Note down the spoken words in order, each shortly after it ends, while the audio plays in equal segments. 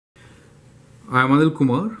I'm Anil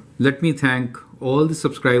Kumar. Let me thank all the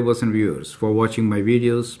subscribers and viewers for watching my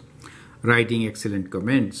videos, writing excellent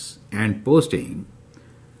comments, and posting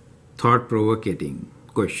thought-provoking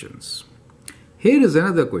questions. Here is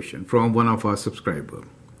another question from one of our subscribers.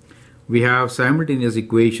 We have simultaneous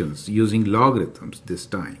equations using logarithms this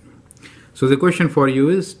time. So the question for you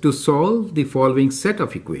is to solve the following set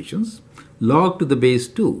of equations. Log to the base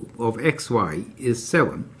 2 of xy is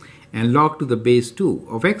 7 and log to the base 2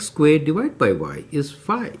 of x squared divided by y is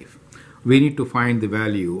 5. We need to find the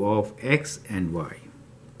value of x and y.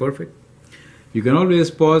 Perfect. You can always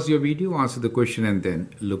pause your video, answer the question, and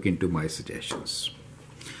then look into my suggestions.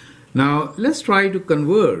 Now let's try to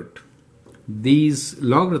convert these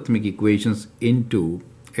logarithmic equations into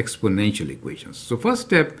exponential equations. So first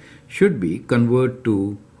step should be convert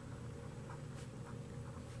to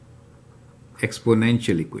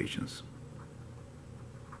exponential equations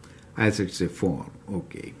as it's a form.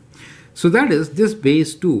 Okay, so that is, this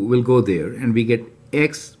base 2 will go there and we get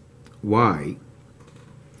x y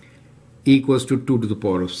equals to 2 to the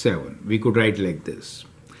power of 7. We could write like this,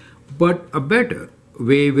 but a better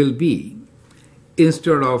way will be,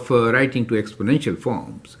 instead of writing to exponential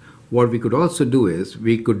forms, what we could also do is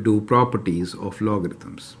we could do properties of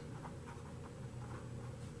logarithms.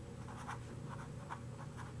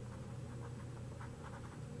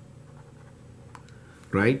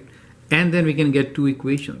 Right? And then we can get two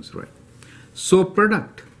equations, right? So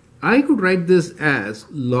product, I could write this as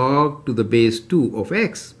log to the base 2 of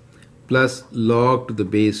x plus log to the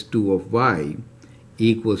base 2 of y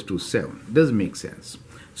equals to 7. Does make sense.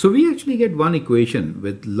 So we actually get one equation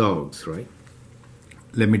with logs, right?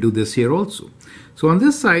 Let me do this here also. So on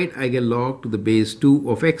this side, I get log to the base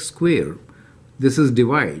 2 of x squared. This is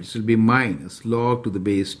divide, so it will be minus log to the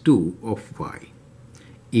base 2 of y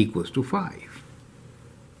equals to 5.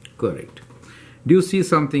 Correct. Do you see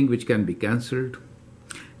something which can be cancelled?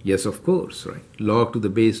 Yes, of course, right? Log to the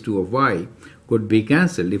base 2 of y could be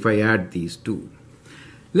cancelled if I add these two.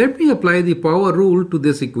 Let me apply the power rule to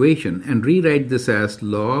this equation and rewrite this as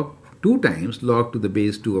log 2 times log to the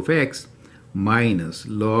base 2 of x minus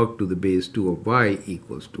log to the base 2 of y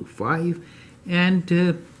equals to 5.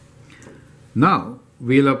 And now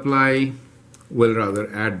we'll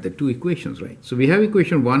add the two equations, right? So we have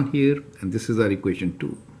equation 1 here and this is our equation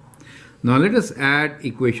 2. Now let us add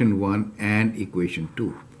equation 1 and equation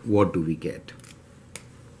 2. What do we get?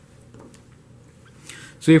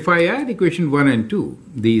 So if I add equation 1 and 2,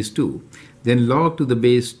 these two, then log to the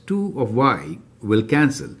base 2 of y will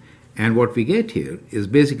cancel. And what we get here is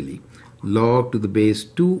basically log to the base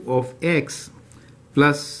 2 of x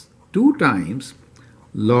plus 2 times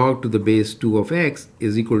log to the base 2 of x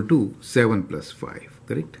is equal to 7 plus 5.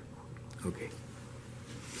 Correct? Okay.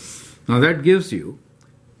 Now that gives you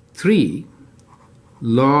 3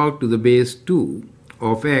 log to the base 2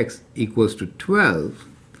 of x equals to 12,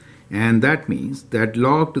 and that means that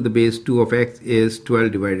log to the base 2 of x is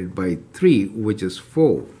 12 divided by 3, which is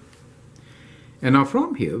 4. And now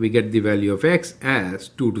from here we get the value of x as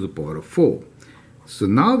 2 to the power of 4. So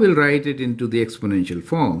now we'll write it into the exponential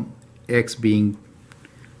form, x being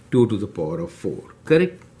 2 to the power of 4.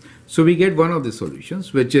 Correct? So we get one of the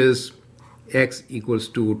solutions, which is x equals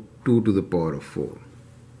to 2 to the power of 4.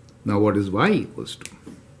 Now what is y equals to?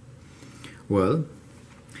 Well,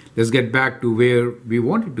 let's get back to where we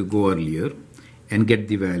wanted to go earlier and get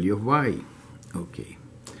the value of y. Okay.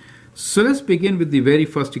 So let's begin with the very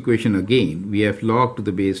first equation again. We have log to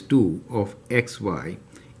the base 2 of xy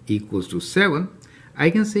equals to 7.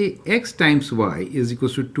 I can say x times y is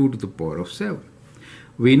equals to 2 to the power of 7.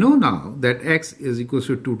 We know now that x is equals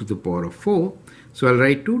to 2 to the power of 4. So I'll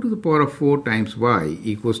write 2 to the power of 4 times y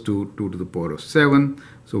equals to 2 to the power of 7.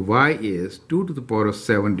 So y is 2 to the power of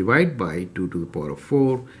 7 divided by 2 to the power of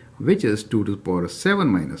 4, which is 2 to the power of 7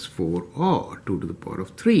 minus 4, or 2 to the power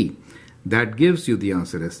of 3. That gives you the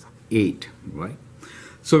answer as 8, right?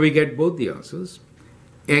 So we get both the answers.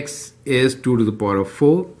 X is 2 to the power of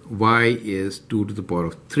 4, y is 2 to the power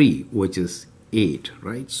of 3, which is 8,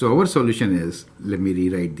 right? So our solution is, let me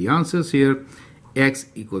rewrite the answers here, x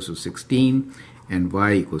equals to 16 and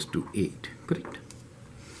y equals to 8, correct?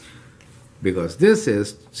 Because this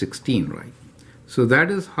is 16, right? So that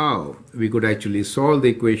is how we could actually solve the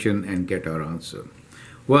equation and get our answer.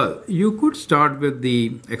 Well, you could start with the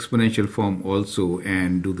exponential form also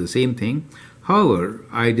and do the same thing. However,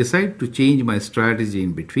 I decided to change my strategy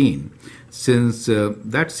in between, since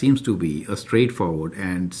that seems to be a straightforward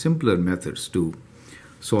and simpler methods to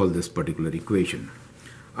solve this particular equation.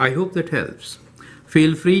 I hope that helps.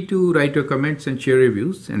 Feel free to write your comments and share your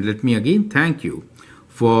views, and let me again thank you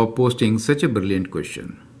for posting such a brilliant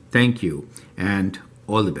question. Thank you and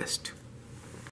all the best.